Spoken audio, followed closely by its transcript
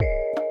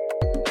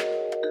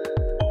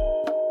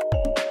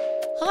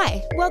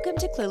Welcome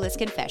to Clueless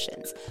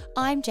Confessions.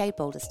 I'm Jade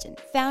Balderston,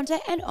 founder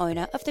and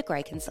owner of The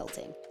Grey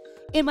Consulting.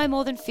 In my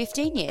more than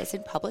 15 years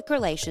in public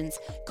relations,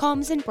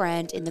 comms and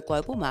brand in the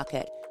global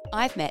market,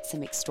 I've met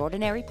some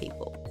extraordinary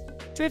people.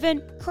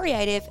 Driven,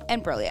 creative,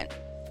 and brilliant.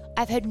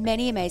 I've heard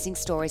many amazing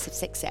stories of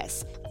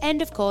success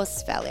and, of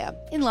course, failure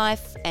in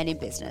life and in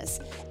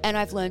business, and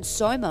I've learned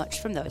so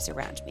much from those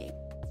around me.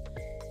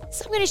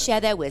 So I'm going to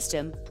share their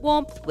wisdom,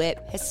 warmth, wit,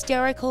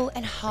 hysterical,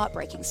 and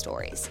heartbreaking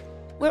stories.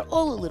 We're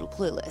all a little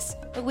clueless,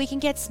 but we can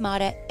get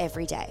smarter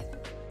every day.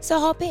 So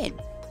hop in,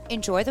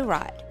 enjoy the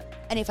ride,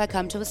 and if I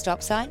come to a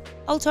stop sign,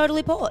 I'll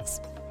totally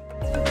pause.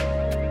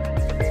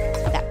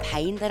 That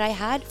pain that I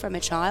had from a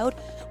child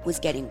was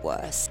getting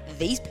worse.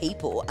 These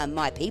people are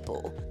my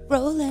people.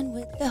 Rolling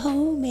with the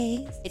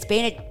homies. It's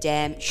been a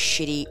damn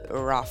shitty,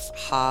 rough,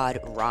 hard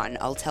run,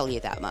 I'll tell you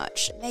that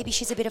much. Maybe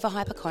she's a bit of a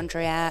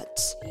hypochondriac.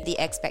 The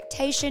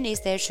expectation is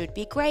there should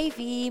be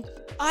gravy.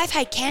 I've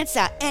had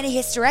cancer and a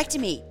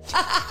hysterectomy.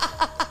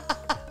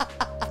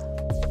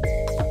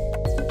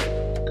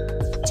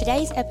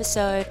 Today's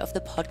episode of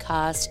the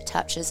podcast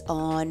touches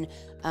on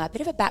a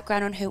bit of a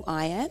background on who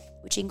I am,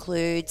 which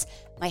includes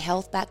my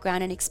health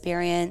background and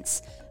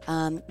experience,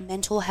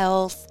 mental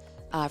health,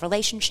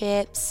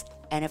 relationships,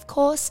 and of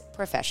course,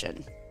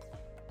 profession.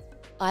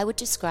 I would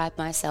describe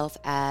myself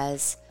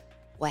as,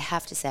 well, I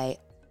have to say,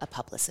 a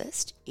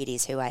publicist. It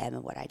is who I am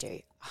and what I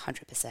do,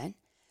 100%.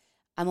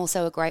 I'm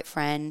also a great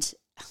friend,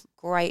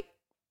 great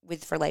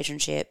with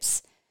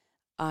relationships.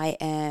 I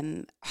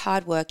am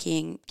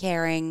hardworking,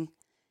 caring,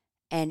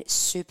 and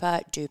super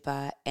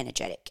duper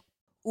energetic.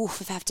 Oof,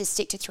 if I have to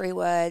stick to 3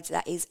 words,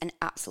 that is an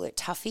absolute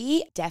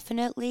toughie.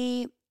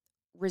 Definitely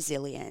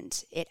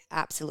resilient. It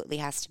absolutely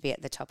has to be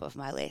at the top of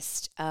my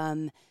list.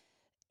 And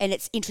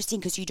it's interesting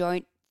because you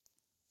don't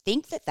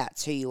think that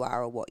that's who you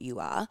are or what you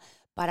are,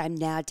 but I'm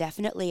now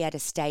definitely at a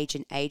stage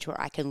and age where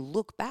I can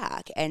look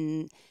back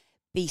and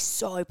be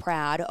so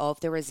proud of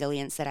the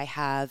resilience that I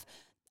have.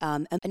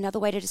 Another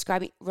way to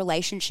describe it,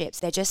 relationships,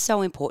 they're just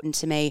so important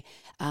to me,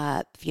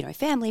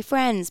 family,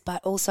 friends,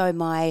 but also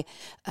my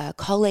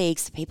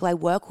colleagues, the people I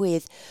work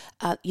with.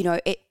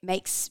 It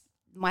makes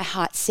my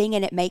heart sing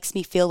and it makes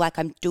me feel like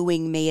I'm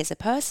doing me as a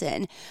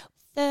person.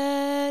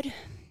 Third,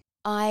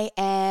 I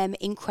am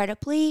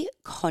incredibly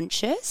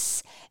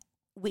conscious,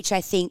 which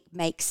I think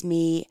makes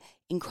me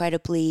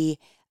incredibly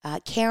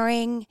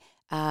caring,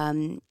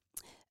 empathetic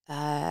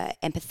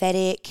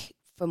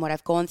from what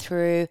I've gone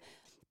through.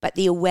 But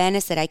the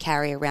awareness that I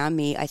carry around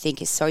me, I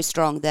think, is so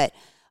strong that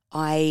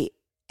I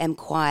am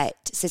quite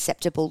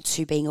susceptible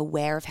to being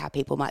aware of how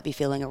people might be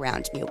feeling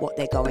around me or what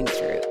they're going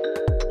through.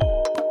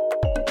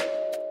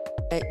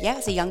 But yeah,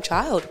 as a young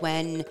child,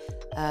 when,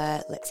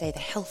 let's say, the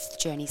health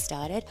journey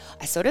started,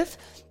 I sort of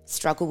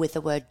struggle with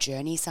the word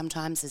journey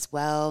sometimes as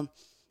well.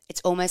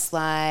 It's almost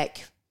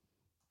like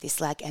this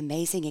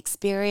amazing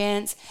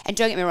experience. And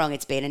don't get me wrong,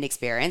 it's been an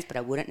experience, but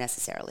I wouldn't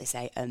necessarily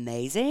say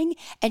amazing.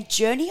 And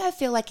journey, I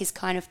feel like, is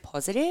kind of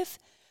positive,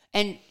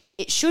 and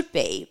it should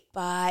be,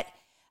 but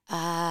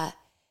I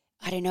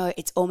don't know,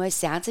 it almost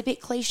sounds a bit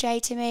cliche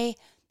to me.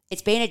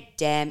 It's been a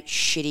damn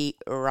shitty,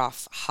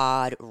 rough,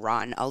 hard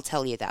run, I'll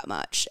tell you that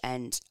much.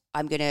 And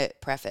I'm going to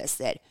preface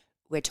that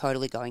we're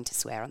totally going to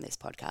swear on this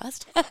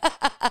podcast.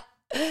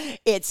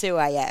 It's who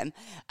I am.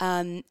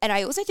 And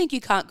I also think you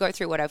can't go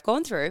through what I've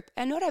gone through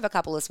and not have a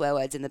couple of swear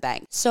words in the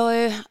bank.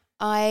 So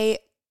I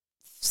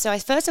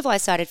first of all, I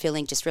started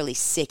feeling just really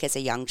sick as a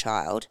young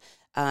child.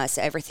 I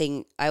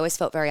always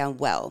felt very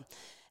unwell.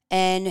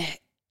 And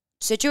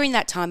so during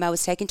that time, I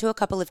was taken to a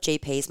couple of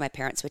GPs. My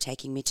parents were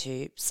taking me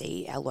to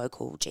see our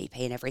local GP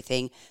and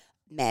everything.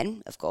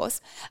 Men, of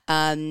course,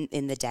 in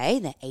the day,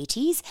 in the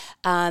 80s.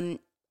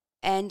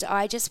 And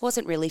I just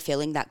wasn't really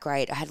feeling that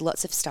great. I had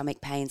lots of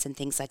stomach pains and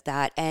things like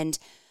that. And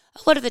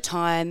a lot of the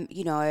time,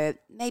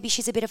 maybe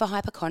she's a bit of a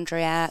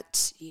hypochondriac,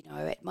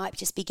 it might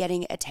just be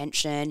getting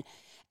attention.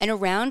 And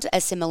around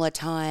a similar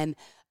time,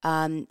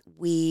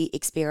 we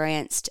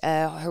experienced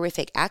a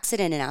horrific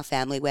accident in our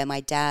family where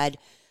my dad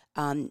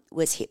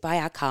was hit by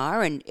our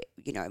car, and,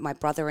 my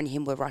brother and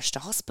him were rushed to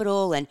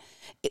hospital, and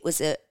it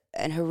was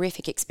an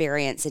horrific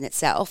experience in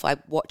itself. I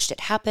watched it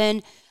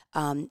happen,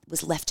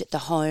 was left at the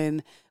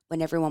home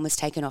when everyone was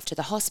taken off to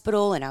the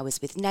hospital, and I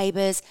was with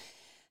neighbours.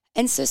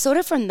 And so sort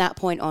of from that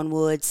point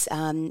onwards,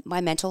 my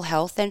mental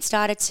health then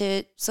started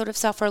to sort of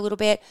suffer a little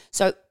bit.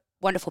 So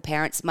wonderful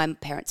parents. My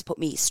parents put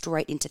me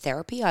straight into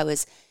therapy. I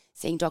was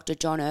seeing Dr.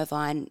 John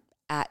Irvine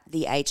at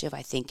the age of,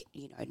 I think,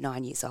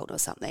 9 years old or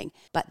something.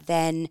 But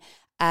then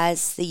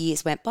as the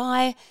years went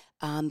by,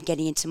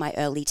 getting into my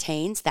early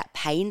teens, that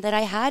pain that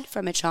I had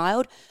from a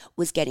child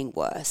was getting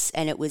worse,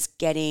 and it was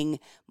getting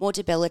more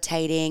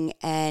debilitating,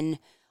 and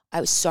I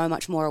was so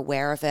much more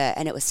aware of it,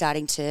 and it was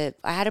I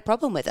had a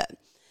problem with it.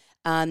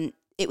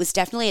 It was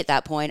definitely at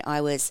that point I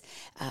was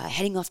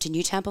heading off to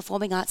Newtown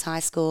Performing Arts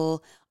High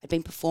School. I'd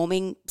been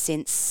performing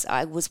since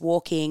I was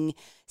walking,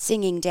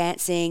 singing,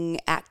 dancing,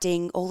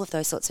 acting, all of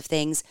those sorts of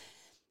things.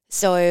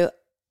 So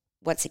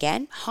once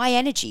again, high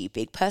energy,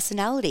 big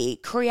personality,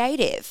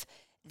 creative.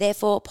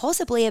 therefore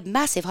possibly a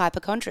massive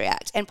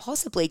hypochondriac and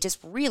possibly just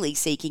really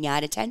seeking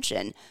out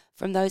attention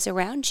from those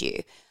around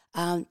you.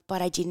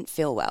 But I didn't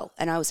feel well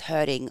and I was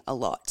hurting a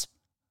lot.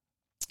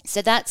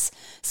 So that's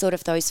sort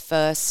of those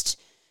first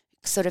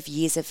sort of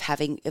years of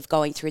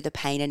going through the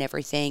pain and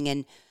everything.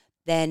 And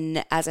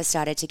then as I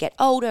started to get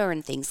older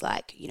and things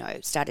like,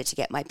 started to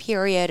get my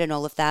period and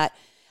all of that,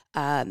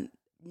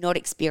 not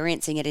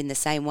experiencing it in the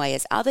same way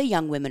as other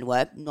young women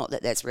were, not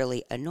that there's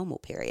really a normal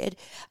period,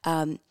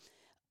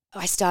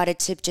 I started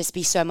to just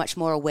be so much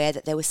more aware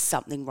that there was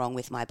something wrong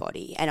with my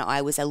body, and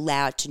I was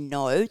allowed to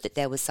know that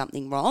there was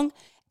something wrong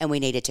and we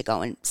needed to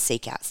go and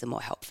seek out some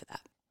more help for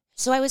that.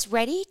 So I was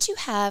ready to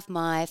have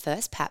my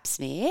first pap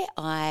smear.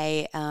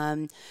 I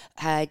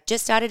had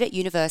just started at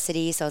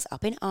university, so I was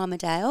up in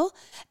Armidale,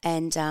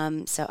 and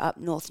so up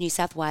north New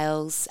South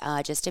Wales,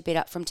 just a bit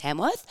up from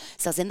Tamworth.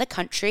 So I was in the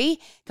country,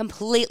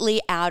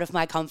 completely out of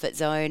my comfort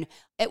zone.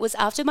 It was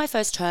after my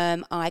first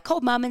term. I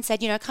called mum and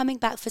said, coming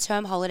back for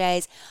term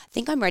holidays, I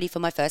think I'm ready for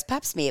my first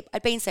pap smear.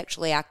 I'd been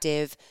sexually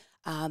active,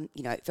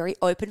 very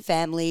open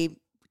family,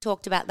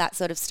 talked about that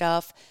sort of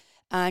stuff.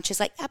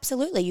 She's like,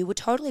 absolutely, you would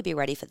totally be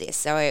ready for this.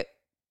 So I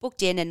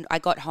booked in and I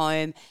got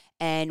home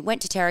and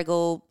went to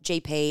Terrigal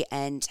GP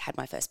and had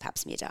my first pap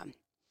smear done.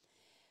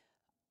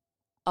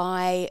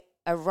 I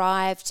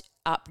arrived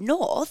up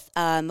north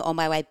on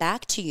my way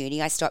back to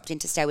uni. I stopped in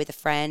to stay with a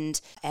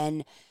friend,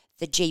 and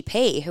the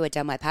GP who had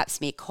done my pap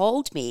smear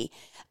called me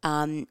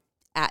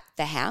at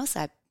the house.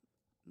 I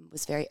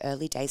was very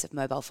early days of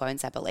mobile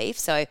phones, I believe.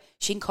 So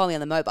she didn't call me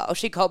on the mobile.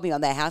 She called me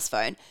on their house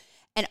phone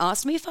and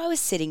asked me if I was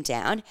sitting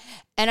down.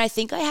 And I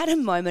think I had a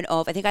moment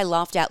I think I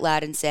laughed out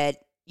loud and said,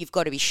 "You've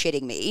got to be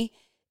shitting me."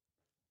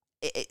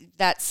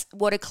 That's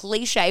what a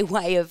cliche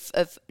way of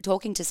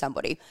talking to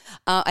somebody.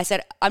 I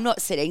said, "I'm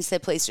not sitting, so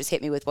please just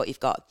hit me with what you've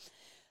got."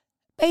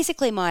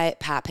 Basically, my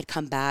pap had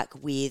come back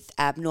with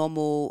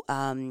abnormal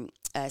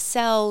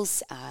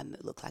cells.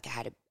 It looked like I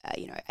had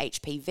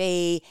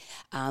HPV,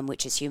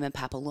 which is human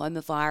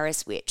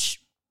papillomavirus,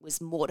 which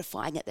was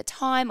mortifying at the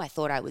time. I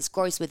thought I was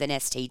gross with an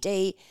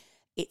STD.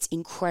 It's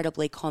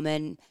incredibly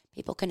common.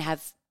 People can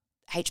have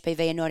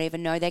HPV and not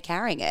even know they're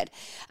carrying it.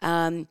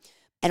 And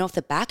off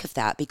the back of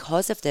that,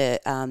 because of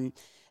the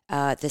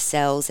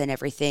cells and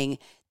everything,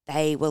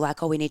 they were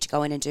like, "Oh, we need to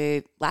go in and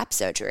do lap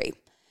surgery."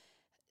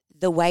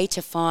 The way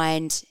to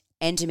find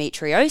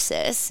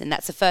endometriosis, and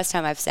that's the first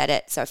time I've said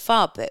it so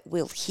far, but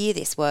we'll hear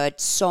this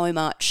word so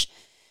much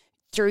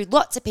through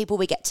lots of people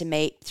we get to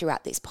meet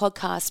throughout this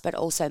podcast, but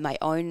also my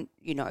own,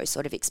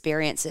 sort of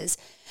experiences.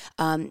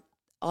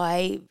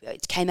 I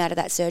came out of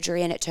that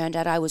surgery and it turned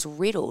out I was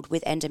riddled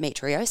with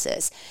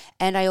endometriosis,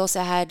 and I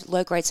also had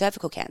low-grade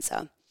cervical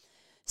cancer.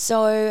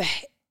 So,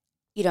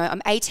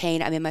 I'm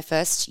 18, I'm in my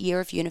first year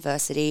of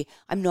university,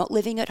 I'm not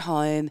living at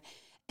home,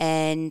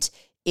 and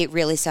it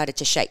really started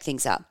to shake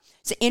things up.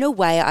 So in a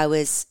way I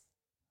was,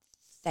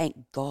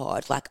 thank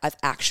God, like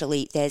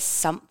there's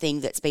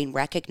something that's been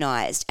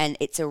recognized and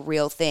it's a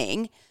real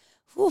thing.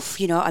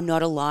 I'm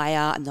not a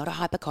liar, I'm not a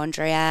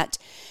hypochondriac.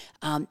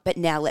 But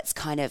now let's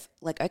kind of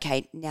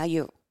okay, now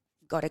you've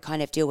got to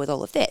kind of deal with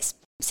all of this.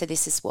 So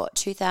this is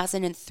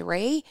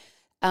 2003.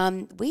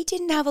 We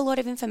didn't have a lot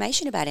of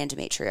information about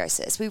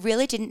endometriosis. We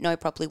really didn't know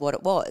properly what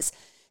it was.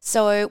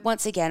 So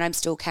once again, I'm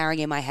still carrying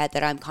in my head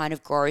that I'm kind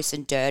of gross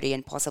and dirty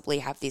and possibly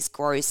have this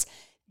gross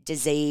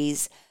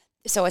disease.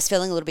 So I was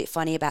feeling a little bit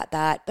funny about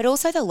that, but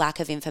also the lack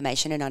of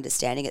information and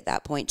understanding at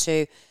that point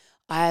too.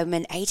 I'm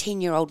an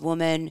 18-year-old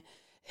woman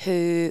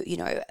who,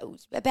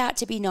 about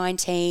to be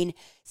 19,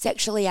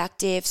 sexually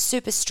active,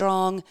 super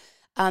strong.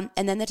 And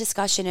then the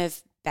discussion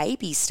of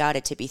babies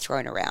started to be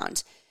thrown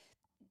around.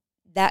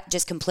 That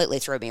just completely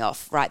threw me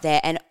off right there.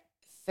 And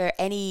for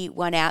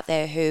anyone out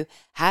there who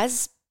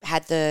has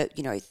had the,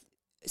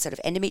 sort of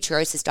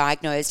endometriosis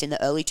diagnosed in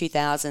the early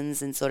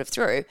 2000s and sort of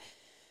through,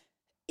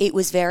 it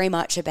was very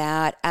much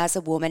about, as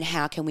a woman,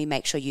 how can we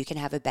make sure you can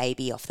have a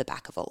baby off the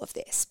back of all of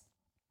this?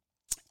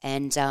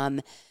 And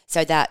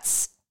so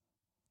that's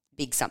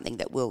something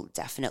that we'll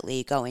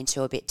definitely go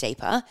into a bit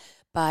deeper.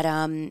 But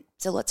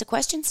so lots of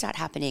questions start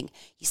happening.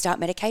 You start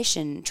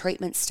medication,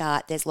 treatments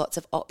start. There's lots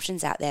of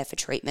options out there for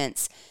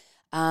treatments.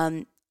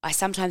 I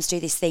sometimes do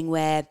this thing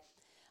where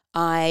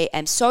I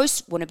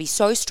want to be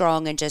so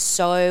strong and just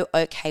so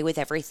okay with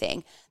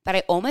everything, but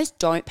I almost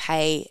don't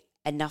pay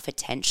enough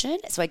attention.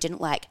 So I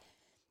didn't I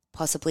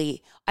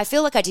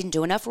feel like I didn't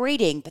do enough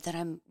reading, but then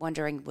I'm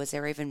wondering, was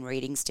there even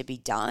readings to be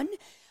done?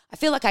 I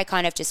feel like I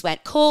kind of just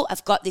went, cool,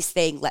 I've got this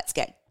thing, let's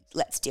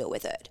deal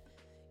with it.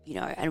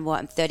 And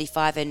I'm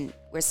 35 and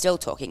we're still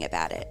talking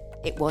about it.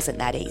 It wasn't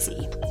that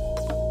easy.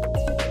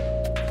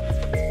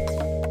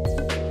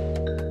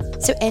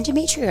 So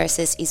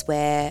endometriosis is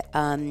where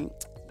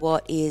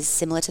what is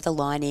similar to the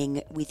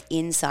lining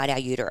inside our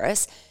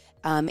uterus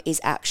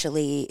is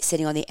actually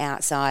sitting on the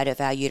outside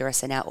of our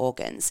uterus and our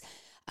organs.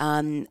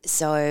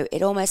 So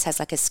it almost has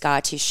like a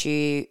scar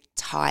tissue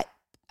type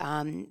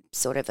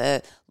sort of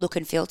a look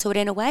and feel to it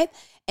in a way.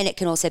 And it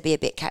can also be a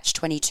bit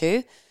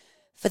catch-22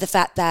 for the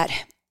fact that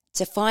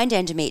to find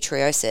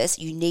endometriosis,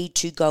 you need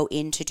to go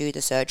in to do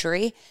the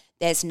surgery.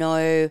 There's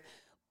no,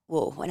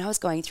 well, when I was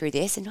going through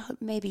this, and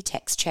maybe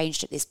tech's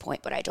changed at this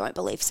point, but I don't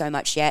believe so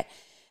much yet,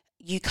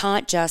 you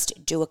can't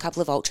just do a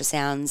couple of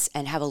ultrasounds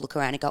and have a look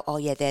around and go, oh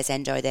yeah, there's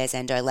endo,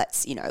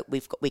 let's,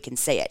 we can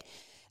see it.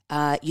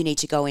 You need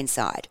to go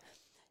inside.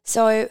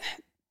 So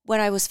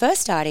when I was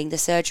first starting, the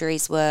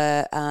surgeries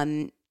were,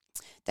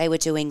 they were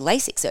doing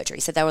LASIK surgery.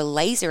 So they were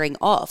lasering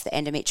off the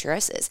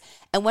endometriosis.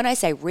 And when I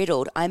say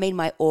riddled, I mean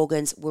my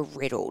organs were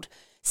riddled,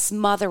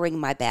 smothering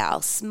my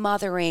bowel,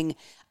 smothering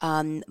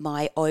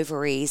my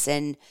ovaries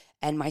and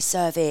my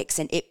cervix.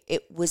 And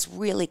it was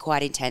really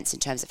quite intense in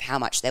terms of how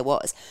much there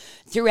was.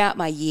 Throughout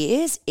my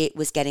years, it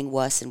was getting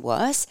worse and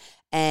worse.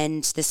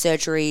 And the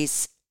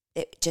surgeries,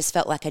 it just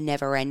felt like a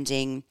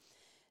never-ending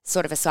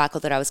sort of a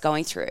cycle that I was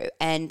going through.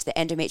 And the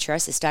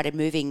endometriosis started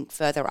moving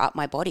further up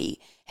my body,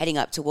 heading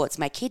up towards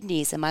my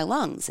kidneys and my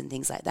lungs and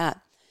things like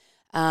that.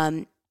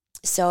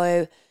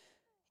 So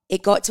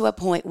it got to a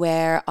point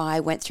where I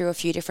went through a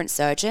few different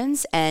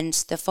surgeons, and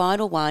the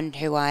final one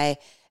who I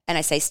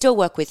say still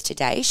work with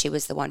today, she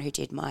was the one who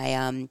did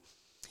my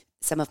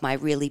some of my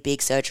really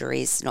big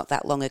surgeries not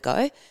that long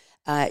ago.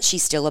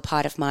 She's still a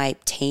part of my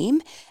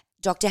team.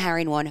 Dr.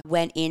 Harin Won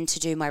went in to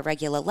do my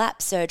regular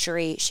lap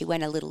surgery. She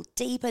went a little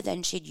deeper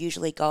than she'd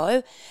usually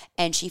go,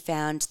 and she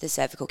found the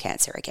cervical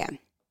cancer again.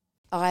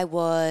 I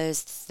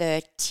was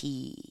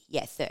 30,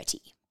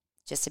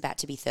 just about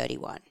to be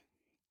 31.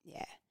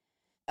 Yeah.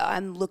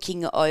 I'm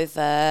looking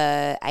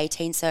over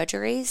 18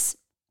 surgeries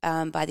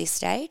by this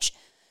stage.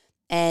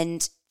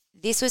 And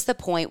this was the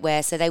point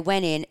where, so they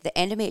went in, the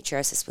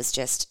endometriosis was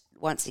just,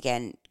 once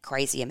again,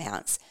 crazy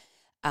amounts.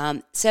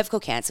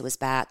 Cervical cancer was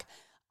back.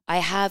 I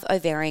have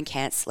ovarian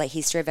cancer, like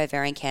history of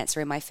ovarian cancer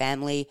in my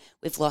family.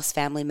 We've lost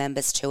family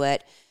members to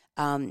it.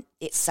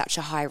 It's such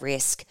a high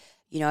risk.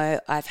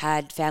 I've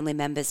had family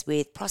members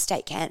with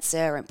prostate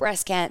cancer and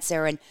breast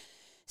cancer. And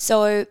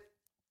so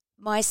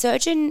my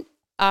surgeon,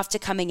 after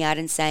coming out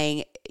and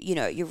saying,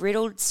 you're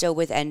riddled still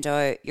with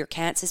endo, your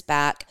cancer's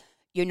back,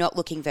 you're not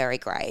looking very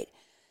great.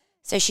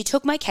 So she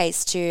took my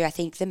case to, I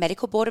think, the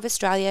Medical Board of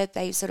Australia.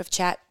 They sort of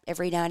chat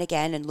every now and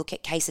again and look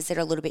at cases that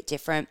are a little bit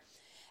different.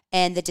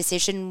 And the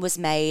decision was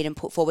made and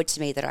put forward to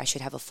me that I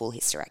should have a full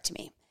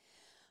hysterectomy.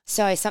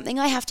 So something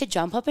I have to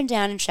jump up and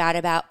down and shout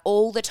about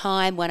all the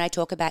time when I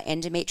talk about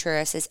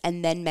endometriosis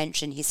and then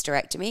mention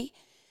hysterectomy.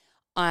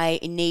 I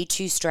need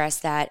to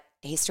stress that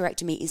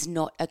hysterectomy is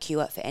not a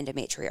cure for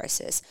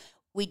endometriosis.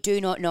 We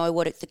do not know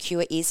what the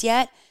cure is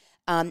yet.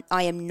 I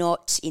am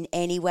not in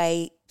any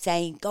way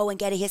saying, go and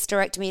get a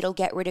hysterectomy, it'll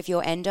get rid of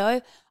your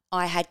endo.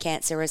 I had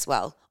cancer as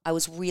well. I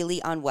was really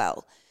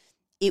unwell.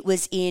 It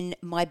was in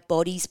my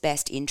body's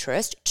best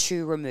interest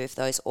to remove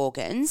those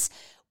organs,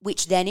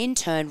 which then in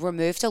turn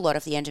removed a lot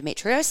of the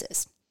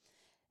endometriosis.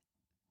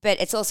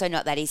 But it's also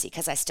not that easy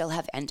because I still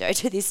have endo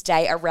to this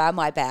day around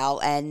my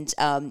bowel, and,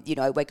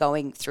 we're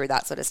going through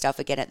that sort of stuff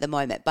again at the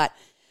moment. But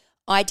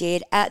I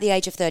did, at the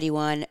age of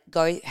 31,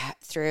 go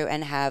through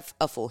and have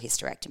a full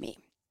hysterectomy.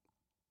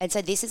 And so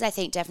this is, I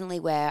think, definitely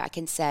where I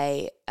can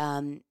say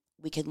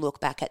we can look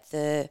back at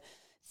the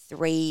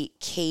three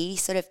key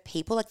sort of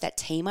people, like that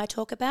team I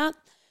talk about.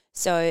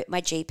 So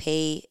my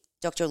GP,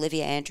 Dr.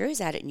 Olivia Andrews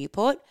out at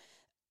Newport,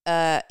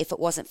 if it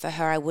wasn't for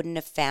her, I wouldn't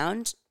have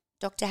found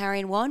Dr.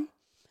 Harin Won.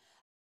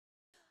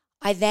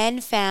 I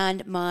then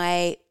found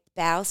my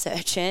bowel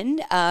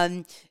surgeon,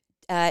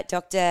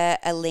 Dr.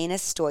 Alina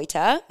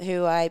Stoiter,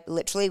 who I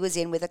literally was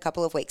in with a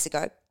couple of weeks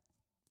ago.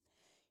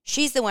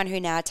 She's the one who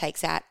now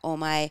takes out all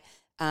my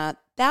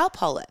bowel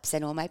polyps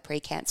and all my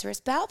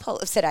precancerous bowel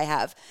polyps that I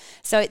have.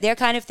 So they're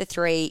kind of the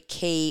three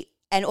key,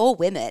 and all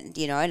women,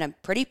 and I'm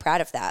pretty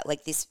proud of that.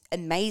 Like this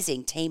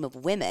amazing team of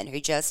women who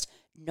just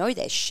know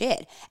their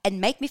shit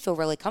and make me feel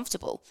really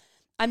comfortable.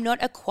 I'm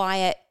not a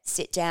quiet,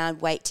 sit down,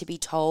 wait to be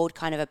told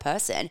kind of a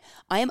person.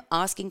 I am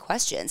asking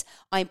questions.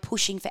 I'm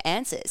pushing for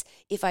answers.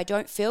 If I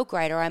don't feel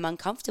great or I'm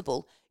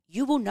uncomfortable,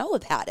 you will know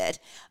about it.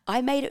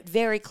 I made it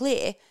very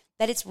clear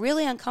that it's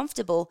really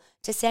uncomfortable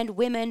to send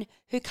women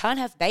who can't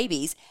have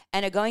babies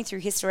and are going through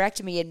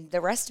hysterectomy and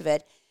the rest of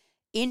it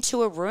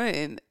into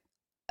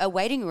a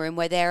waiting room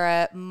where there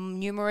are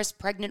numerous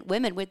pregnant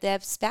women with their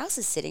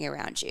spouses sitting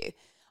around you.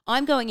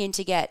 I'm going in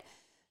to get,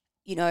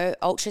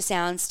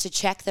 ultrasounds to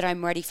check that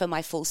I'm ready for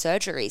my full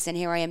surgeries. And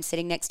here I am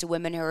sitting next to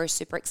women who are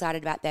super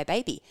excited about their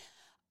baby.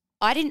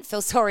 I didn't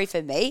feel sorry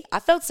for me. I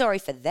felt sorry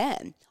for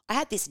them. I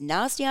had this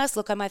nasty ass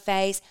look on my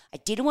face. I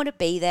didn't want to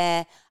be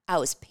there. I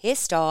was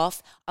pissed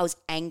off. I was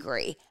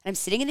angry. And I'm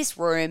sitting in this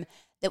room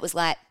that was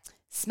like,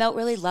 smelled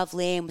really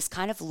lovely and was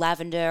kind of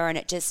lavender, and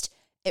it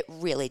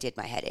really did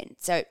my head in.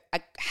 So I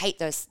hate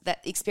that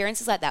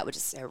experiences like that were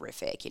just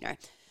horrific,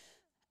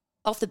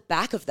 Off the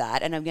back of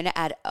that, and I'm going to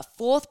add a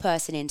fourth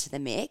person into the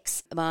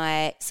mix,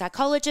 my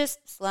psychologist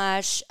 /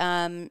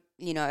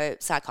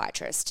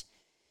 psychiatrist.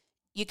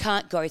 You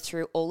can't go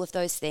through all of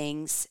those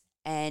things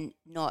and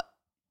not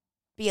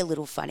be a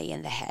little funny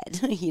in the head,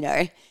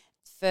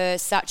 For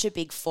such a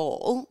big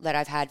fall that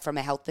I've had from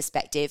a health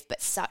perspective,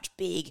 but such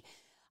big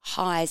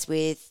highs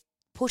with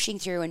pushing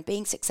through and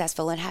being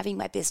successful and having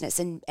my business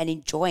and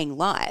enjoying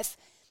life,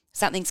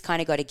 something's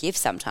kind of got to give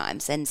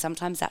sometimes. And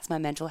sometimes that's my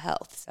mental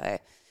health. So,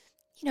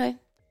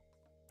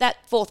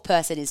 that fourth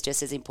person is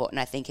just as important,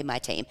 I think, in my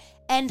team,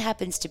 and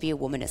happens to be a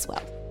woman as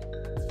well.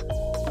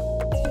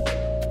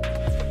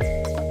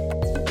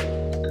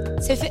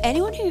 So for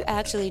anyone who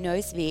actually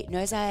knows me,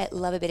 knows I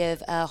love a bit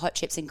of hot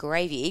chips and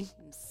gravy,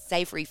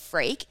 savory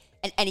freak,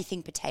 and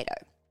anything potato.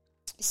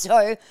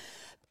 So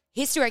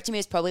hysterectomy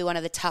is probably one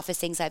of the toughest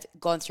things I've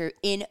gone through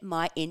in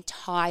my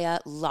entire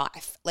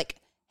life. Like,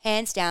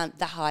 hands down,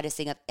 the hardest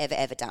thing I've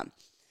ever done.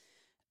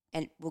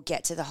 And we'll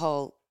get to the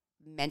whole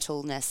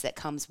mentalness that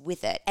comes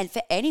with it. And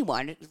for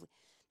anyone,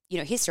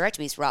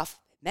 hysterectomy is rough.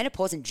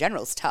 Menopause in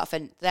general is tough.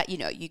 And that,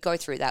 you go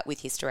through that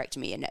with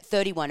hysterectomy. And at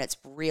 31, it's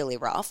really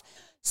rough.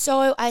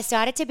 So I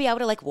started to be able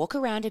to walk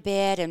around a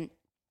bit, and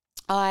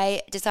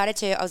I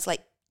was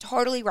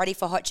totally ready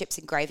for hot chips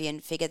and gravy,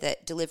 and figured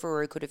that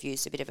Deliveroo could have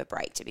used a bit of a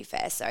break, to be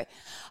fair. So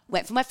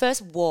went for my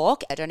first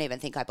walk. I don't even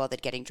think I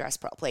bothered getting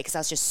dressed properly because I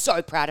was just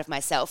so proud of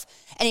myself.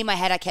 And in my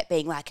head, I kept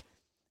being like,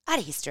 I had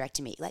a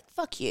hysterectomy.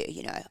 Fuck you,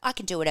 I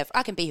can do whatever.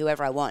 I can be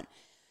whoever I want.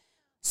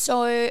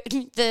 So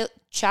the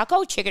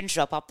charcoal chicken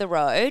shop up the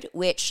road,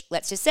 which,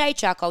 let's just say,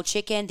 charcoal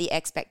chicken, the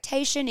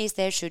expectation is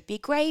there should be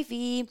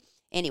gravy.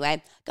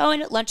 Anyway,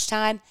 going at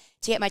lunchtime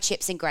to get my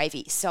chips and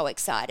gravy. So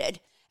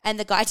excited. And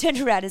the guy turned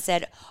around and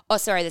said, oh,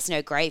 sorry, there's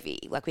no gravy.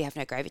 We have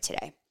no gravy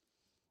today.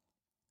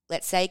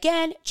 Let's say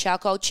again,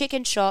 charcoal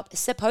chicken shop,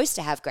 supposed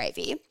to have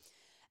gravy.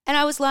 And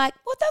I was like,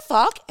 what the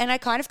fuck? And I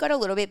kind of got a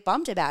little bit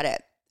bummed about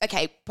it.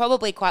 Okay,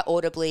 probably quite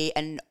audibly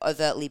and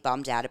overtly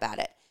bummed out about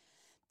it.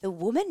 The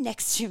woman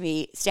next to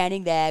me,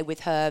 standing there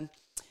with her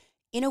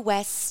Inner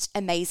West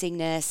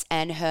amazingness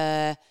and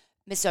her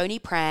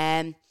Missoni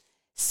pram,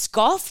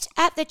 scoffed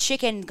at the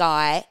chicken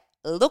guy,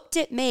 looked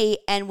at me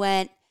and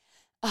went,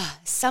 oh,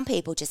 some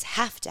people just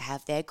have to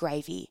have their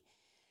gravy.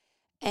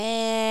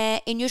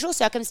 And in usual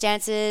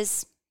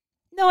circumstances,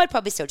 no, I'd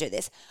probably still do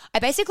this. I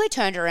basically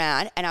turned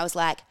around and I was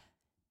like,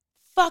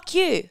 fuck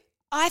you.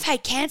 I've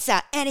had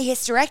cancer and a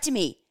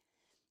hysterectomy.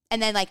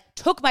 And then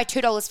took my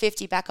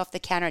 $2.50 back off the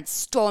counter and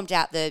stormed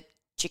out the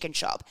chicken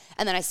shop.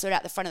 And then I stood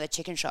out the front of the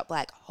chicken shop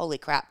like, holy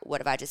crap,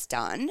 what have I just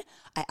done?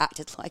 I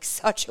acted like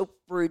such a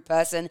rude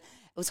person.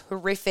 It was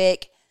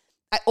horrific.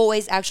 I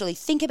always actually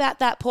think about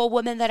that poor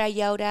woman that I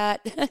yelled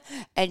at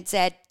and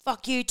said,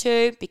 fuck you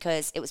too,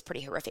 because it was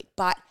pretty horrific.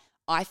 But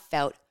I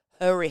felt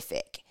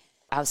horrific.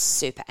 I was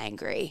super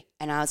angry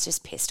and I was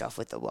just pissed off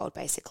with the world,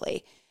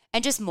 basically.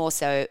 And just more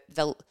so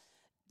the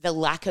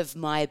lack of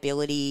my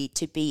ability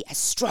to be as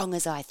strong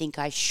as I think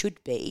I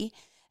should be,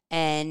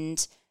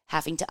 and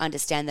having to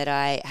understand that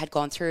I had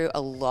gone through a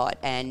lot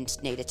and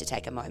needed to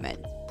take a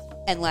moment.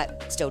 And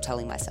still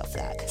telling myself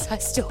that, because I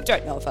still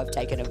don't know if I've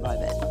taken a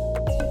moment.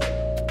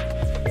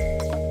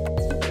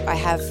 I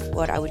have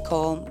what I would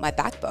call my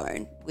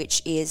backbone,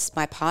 which is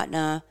my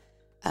partner,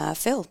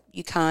 Phil.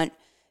 You can't,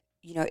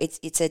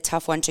 it's a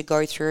tough one to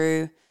go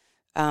through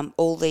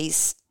all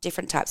these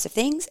different types of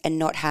things and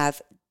not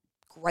have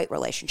great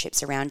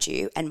relationships around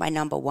you. And my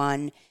number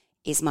one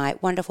is my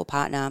wonderful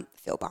partner,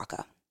 Phil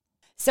Barker.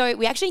 So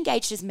we actually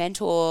engaged as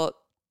mentor,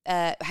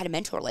 had a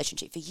mentor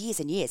relationship for years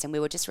and years, and we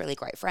were just really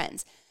great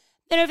friends.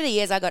 Then over the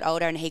years, I got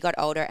older and he got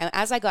older. And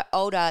as I got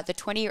older, the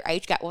 20-year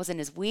age gap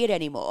wasn't as weird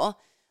anymore.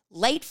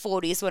 Late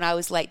 40s when I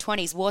was late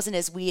 20s wasn't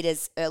as weird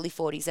as early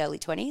 40s, early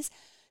 20s.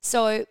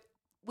 So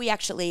we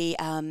actually,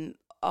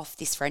 off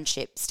this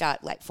friendship,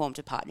 formed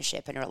a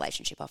partnership and a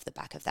relationship off the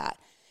back of that.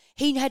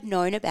 He had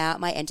known about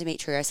my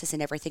endometriosis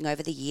and everything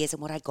over the years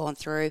and what I'd gone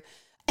through.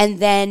 And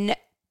then,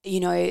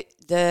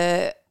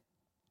 the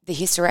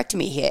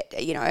hysterectomy hit,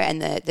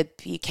 and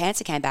the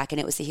cancer came back, and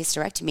it was the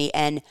hysterectomy.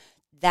 And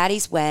that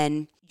is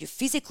when you're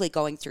physically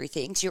going through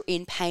things. You're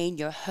in pain,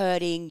 you're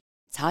hurting.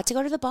 It's hard to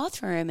go to the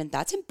bathroom, and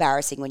that's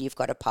embarrassing when you've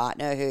got a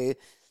partner who,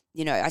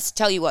 I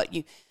tell you what,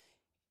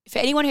 for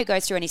anyone who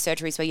goes through any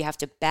surgeries where you have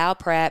to bowel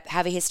prep,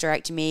 have a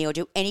hysterectomy, or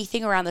do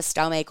anything around the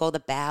stomach or the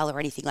bowel or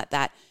anything like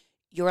that,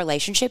 your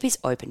relationship is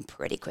open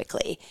pretty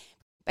quickly.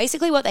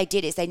 Basically what they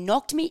did is they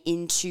knocked me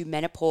into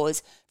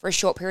menopause for a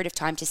short period of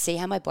time to see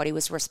how my body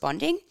was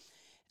responding.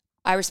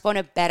 I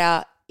responded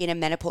better in a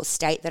menopause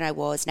state than I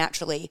was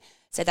naturally.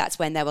 So that's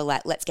when they were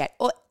like, let's get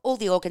all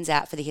the organs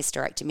out for the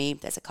hysterectomy.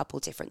 There's a couple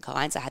different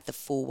kinds. I had the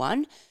full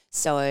one.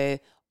 So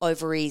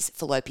ovaries,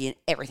 fallopian,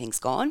 everything's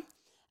gone.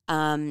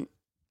 And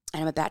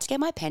I'm about to get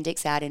my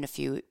appendix out in a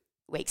few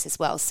weeks as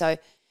well. So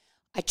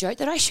I joke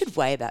that I should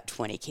weigh about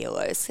 20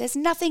 kilos. There's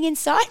nothing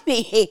inside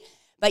me.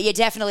 But you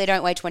definitely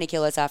don't weigh 20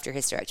 kilos after a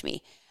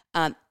hysterectomy.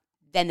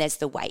 Then there's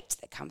the weight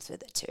that comes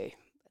with it too.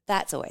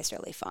 That's always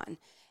really fun.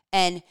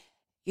 And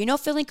you're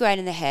not feeling great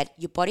in the head.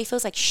 Your body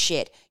feels like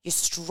shit. You're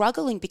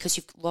struggling because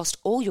you've lost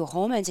all your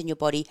hormones in your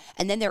body,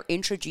 and then they're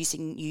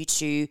introducing you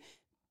to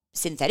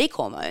synthetic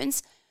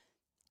hormones,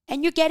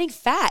 and you're getting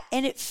fat,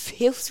 and it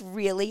feels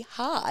really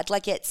hard.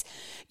 It's,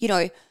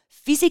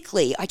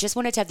 physically, I just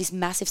wanted to have this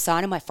massive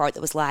sign in my throat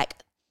that was like,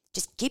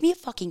 just give me a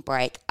fucking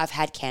break. I've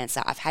had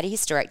cancer. I've had a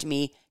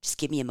hysterectomy. Just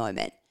give me a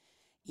moment.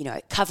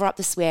 cover up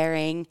the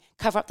swearing,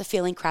 cover up the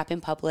feeling crap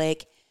in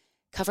public,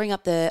 covering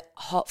up the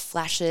hot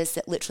flashes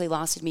that literally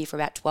lasted me for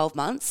about 12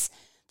 months.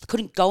 I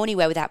couldn't go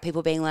anywhere without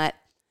people being like,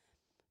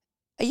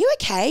 are you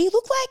okay? You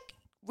look like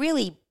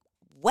really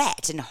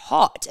wet and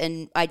hot.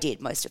 And I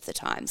did most of the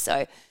time.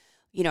 So,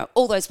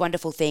 all those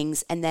wonderful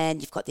things. And then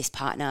you've got this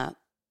partner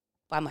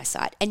by my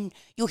side. And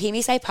you'll hear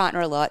me say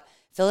partner a lot.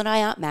 Phil and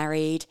I aren't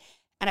married.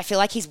 And I feel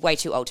like he's way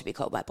too old to be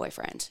called my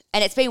boyfriend.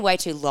 And it's been way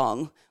too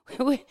long.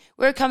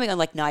 We're coming on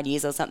like 9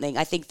 years or something.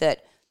 I think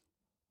that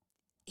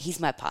he's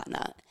my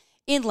partner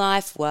in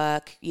life,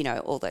 work,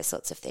 all those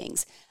sorts of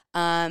things.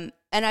 And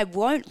I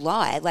won't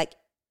lie, like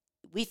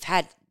we've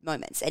had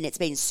moments and it's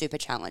been super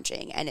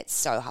challenging and it's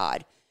so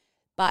hard.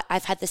 But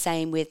I've had the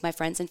same with my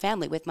friends and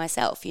family, with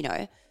myself,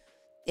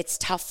 It's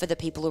tough for the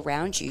people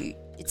around you.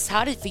 It's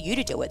harder for you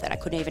to deal with it. I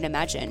couldn't even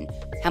imagine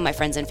how my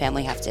friends and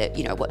family have to,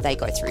 what they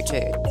go through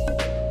too.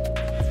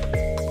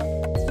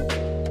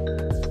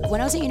 When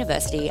I was at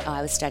university,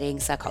 I was studying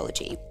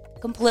psychology,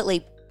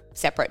 completely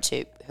separate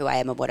to who I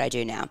am and what I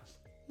do now.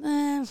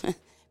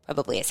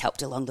 Probably has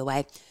helped along the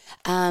way.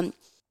 I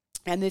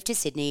moved to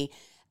Sydney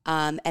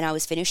and I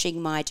was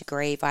finishing my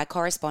degree via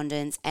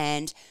correspondence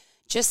and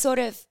just sort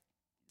of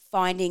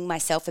finding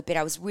myself a bit.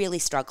 I was really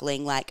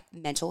struggling, like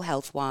mental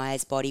health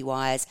wise, body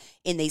wise,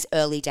 in these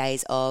early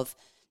days of,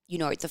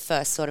 the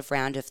first sort of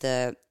round of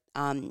the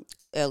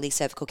early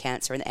cervical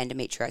cancer and the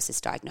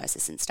endometriosis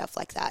diagnosis and stuff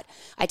like that.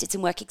 I did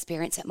some work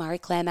experience at Marie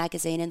Claire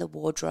magazine in the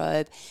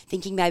wardrobe,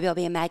 thinking maybe I'll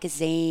be in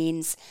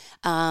magazines.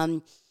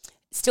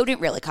 Still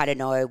didn't really kind of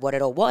know what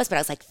it all was, but I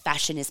was like,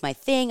 fashion is my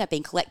thing. I've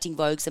been collecting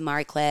Vogues and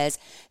Marie Claires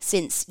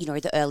since,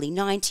 the early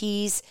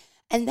 90s.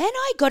 And then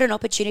I got an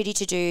opportunity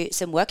to do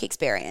some work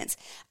experience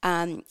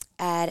at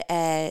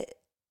an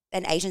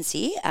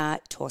agency,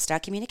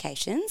 Torstar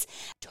Communications.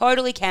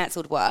 Totally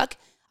cancelled work.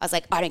 I was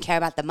like, I don't care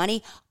about the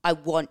money.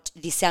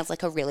 This sounds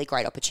like a really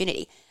great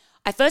opportunity.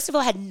 I first of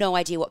all had no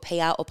idea what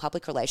PR or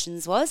public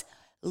relations was.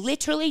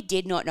 Literally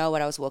did not know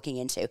what I was walking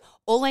into.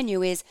 All I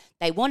knew is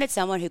they wanted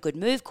someone who could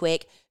move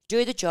quick,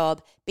 do the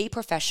job, be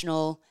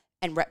professional,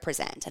 and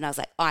represent. And I was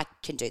like, I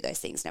can do those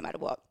things no matter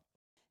what.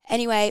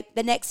 Anyway,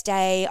 the next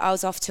day I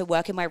was off to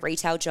work in my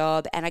retail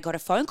job and I got a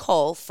phone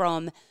call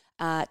from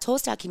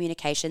Torstar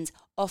Communications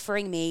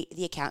offering me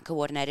the account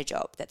coordinator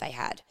job that they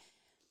had.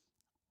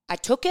 I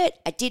took it.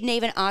 I didn't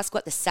even ask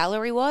what the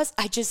salary was.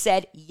 I just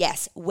said,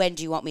 yes, when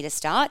do you want me to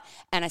start?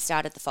 And I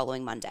started the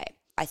following Monday.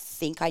 I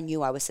think I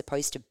knew I was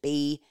supposed to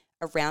be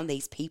around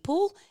these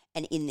people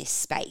and in this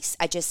space.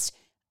 I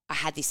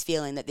had this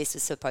feeling that this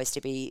was supposed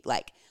to be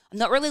like, I'm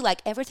not really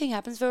like everything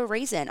happens for a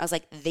reason. I was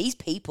like, these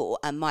people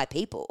are my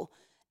people.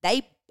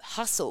 They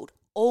hustled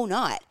all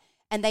night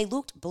and they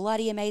looked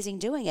bloody amazing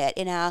doing it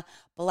in our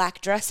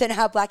black dress and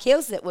our black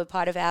heels that were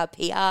part of our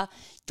PR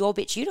door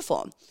bitch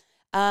uniform.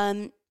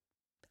 And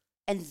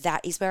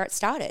that is where it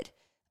started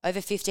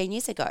over 15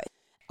 years ago.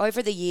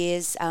 Over the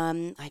years,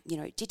 I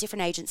did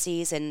different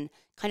agencies and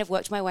kind of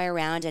worked my way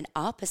around and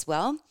up as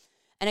well.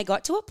 And I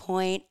got to a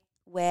point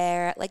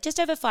where, like just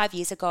over 5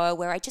 years ago,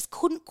 where I just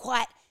couldn't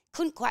quite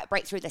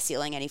break through the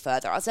ceiling any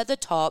further. I was at the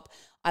top.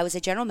 I was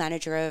a general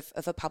manager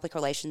of a public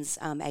relations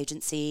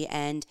agency,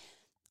 and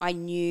I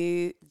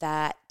knew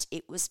that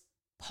it was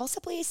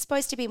possibly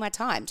supposed to be my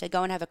time to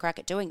go and have a crack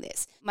at doing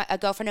this. A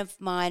girlfriend of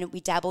mine,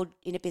 we dabbled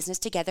in a business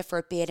together for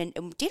a bit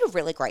and did a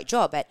really great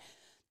job, but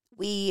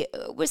we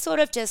were sort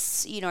of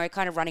just,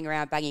 kind of running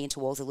around banging into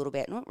walls a little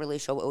bit, not really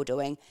sure what we were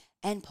doing,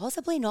 and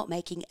possibly not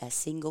making a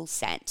single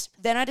cent.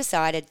 Then I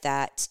decided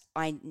that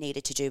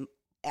it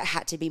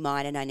had to be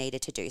mine and I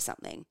needed to do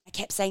something. I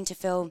kept saying to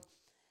Phil,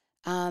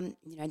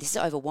 this is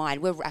over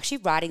wine. We're actually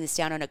writing this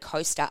down on a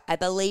coaster. I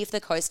believe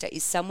the coaster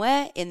is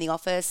somewhere in the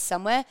office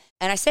somewhere.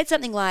 And I said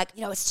something like,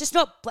 it's just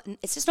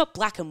not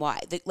black and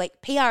white.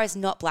 Like PR is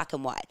not black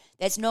and white.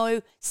 There's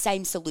no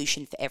same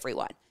solution for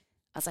everyone.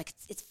 I was like,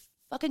 it's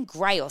fucking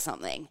grey or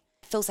something.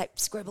 Phil's like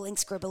scribbling,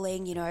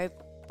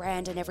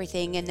 brand and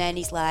everything. And then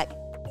he's like,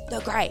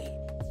 the grey.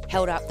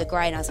 Held up the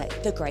grey and I was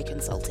like, the Grey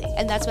Consulting.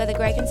 And that's where the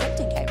Grey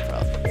Consulting came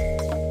from.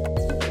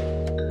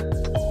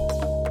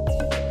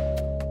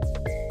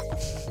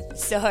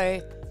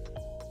 So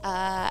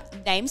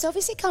names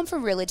obviously come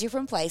from really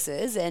different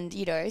places and,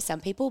 some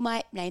people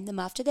might name them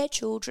after their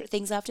children,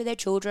 things after their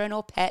children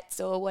or pets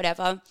or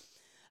whatever.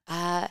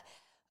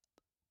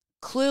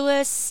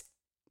 Clueless,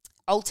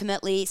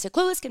 ultimately, so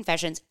Clueless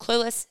Confessions,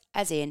 Clueless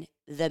as in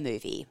the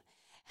movie.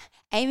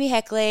 Amy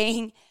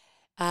Heckerling,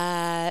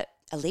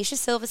 Alicia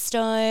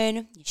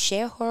Silverstone,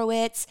 Cher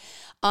Horowitz.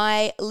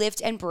 I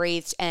lived and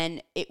breathed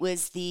and it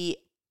was the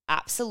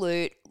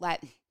absolute,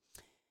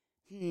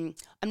 I'm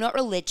not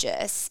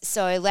religious,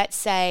 so let's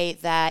say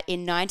that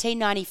in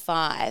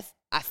 1995,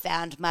 I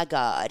found my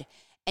God,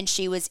 and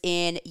she was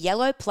in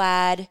yellow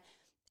plaid,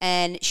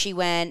 and she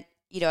went,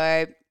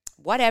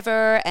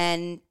 whatever,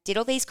 and did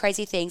all these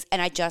crazy things,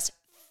 and I just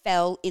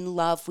fell in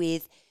love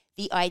with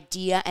the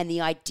idea and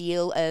the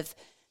ideal of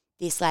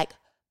this,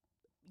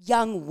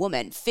 young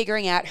woman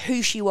figuring out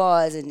who she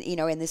was and,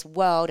 in this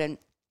world, and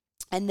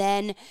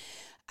then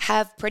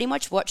have pretty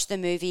much watched the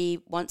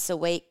movie once a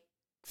week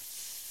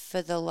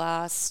for the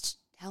last,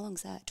 how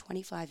long's that,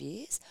 25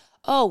 years?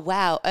 Oh,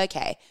 wow,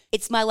 okay.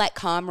 It's my like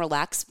calm,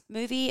 relax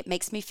movie. It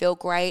makes me feel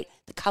great.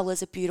 The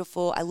colors are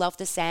beautiful. I love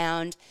the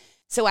sound.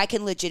 So I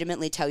can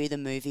legitimately tell you the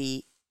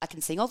movie. I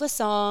can sing all the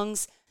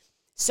songs.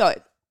 So,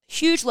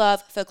 huge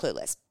love for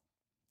Clueless.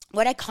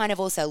 What I kind of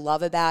also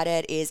love about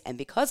it is, and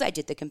because I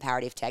did the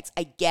comparative text,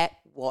 I get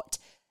what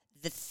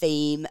the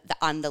theme, the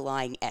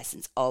underlying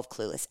essence of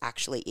Clueless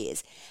actually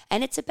is.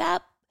 And it's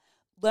about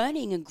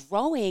learning and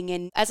growing.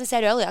 And as I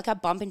said earlier, like I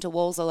bump into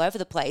walls all over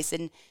the place.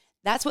 And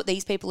that's what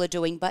these people are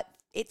doing. But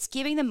it's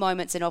giving them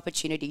moments and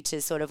opportunity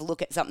to sort of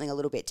look at something a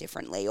little bit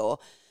differently, or,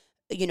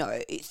 you know,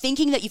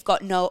 thinking that you've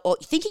got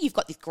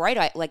this great,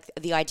 like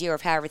the idea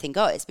of how everything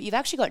goes, but you've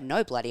actually got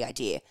no bloody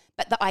idea.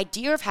 But the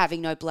idea of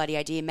having no bloody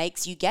idea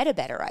makes you get a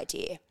better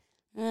idea.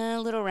 A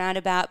little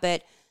roundabout,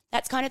 but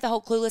that's kind of the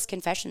whole Clueless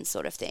Confessions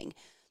sort of thing.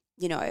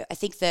 You know, I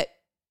think that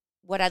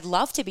what I'd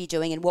love to be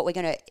doing and what we're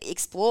going to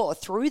explore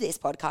through this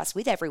podcast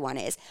with everyone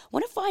is I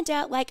want to find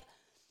out, like,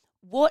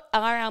 what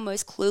are our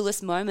most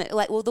clueless moments?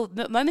 Like, well,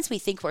 the moments we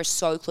think we're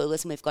so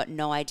clueless and we've got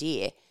no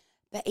idea,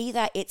 but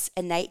either it's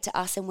innate to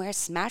us and we're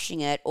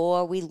smashing it,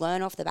 or we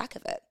learn off the back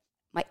of it.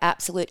 My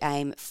absolute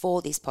aim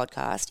for this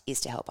podcast is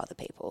to help other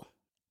people.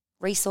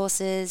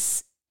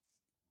 Resources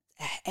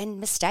and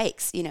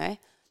mistakes, you know.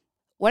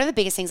 One of the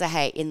biggest things I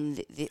hate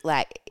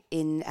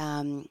in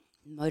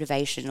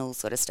motivational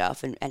sort of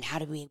stuff and how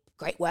to be a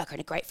great worker and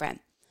a great friend,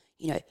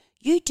 you know,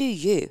 you do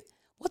you.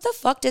 What the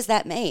fuck does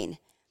that mean?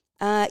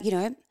 You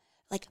know,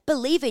 like,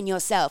 believe in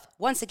yourself.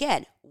 Once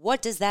again,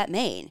 what does that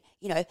mean?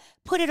 You know,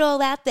 put it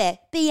all out there.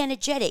 Be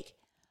energetic.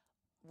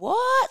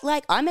 What?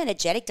 Like, I'm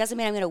energetic doesn't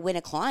mean I'm going to win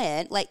a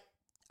client. Like,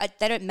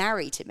 they don't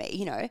marry to me,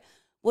 you know.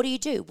 What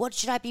do? What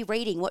should I be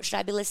reading? What should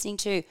I be listening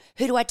to?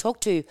 Who do I talk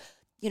to?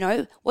 You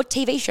know, what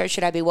TV show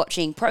should I be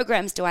watching?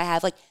 Programs do I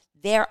have? Like,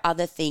 there are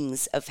other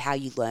things of how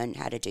you learn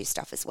how to do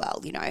stuff as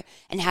well, you know,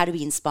 and how to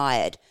be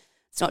inspired.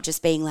 It's not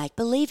just being like,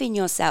 believe in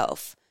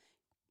yourself.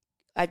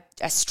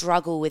 I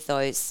struggle with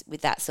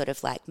that sort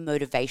of like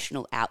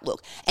motivational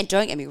outlook. And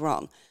don't get me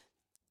wrong,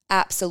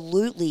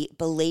 absolutely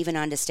believe and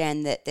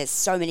understand that there's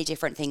so many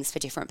different things for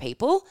different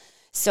people.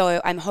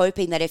 So I'm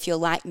hoping that if you're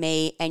like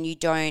me and you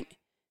don't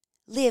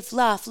live,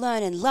 laugh,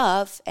 learn and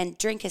love and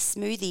drink a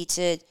smoothie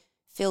to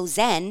feel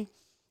zen,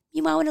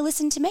 you might want to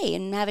listen to me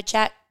and have a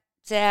chat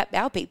to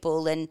our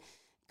people and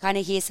kind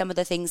of hear some of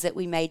the things that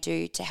we may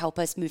do to help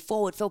us move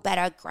forward, feel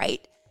better,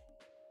 great,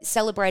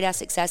 celebrate our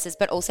successes,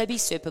 but also be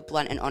super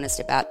blunt and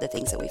honest about the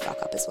things that we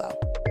fuck up as well.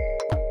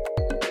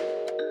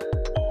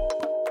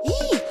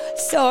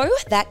 So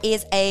that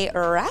is a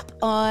wrap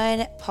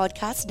on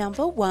podcast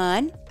number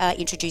 1,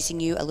 introducing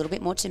you a little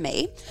bit more to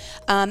me.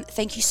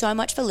 Thank you so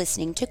much for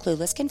listening to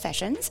Clueless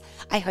Confessions.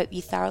 I hope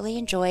you thoroughly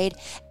enjoyed,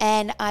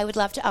 and I would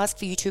love to ask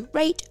for you to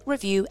rate,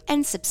 review,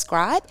 and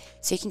subscribe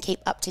so you can keep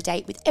up to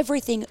date with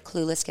everything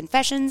Clueless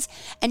Confessions.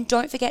 And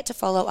don't forget to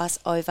follow us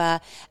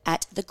over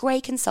at The Grey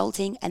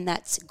Consulting, and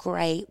that's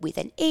Grey with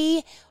an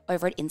E,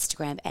 over at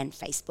Instagram and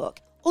Facebook.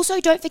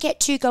 Also, don't forget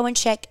to go and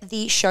check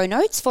the show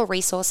notes for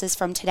resources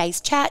from today's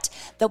chat.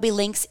 There'll be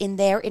links in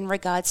there in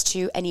regards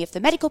to any of the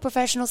medical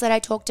professionals that I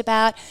talked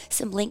about,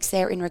 some links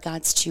there in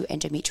regards to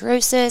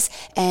endometriosis,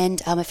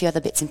 and a few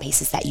other bits and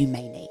pieces that you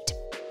may need.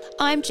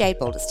 I'm Jade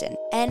Balderston,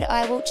 and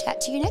I will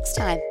chat to you next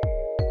time.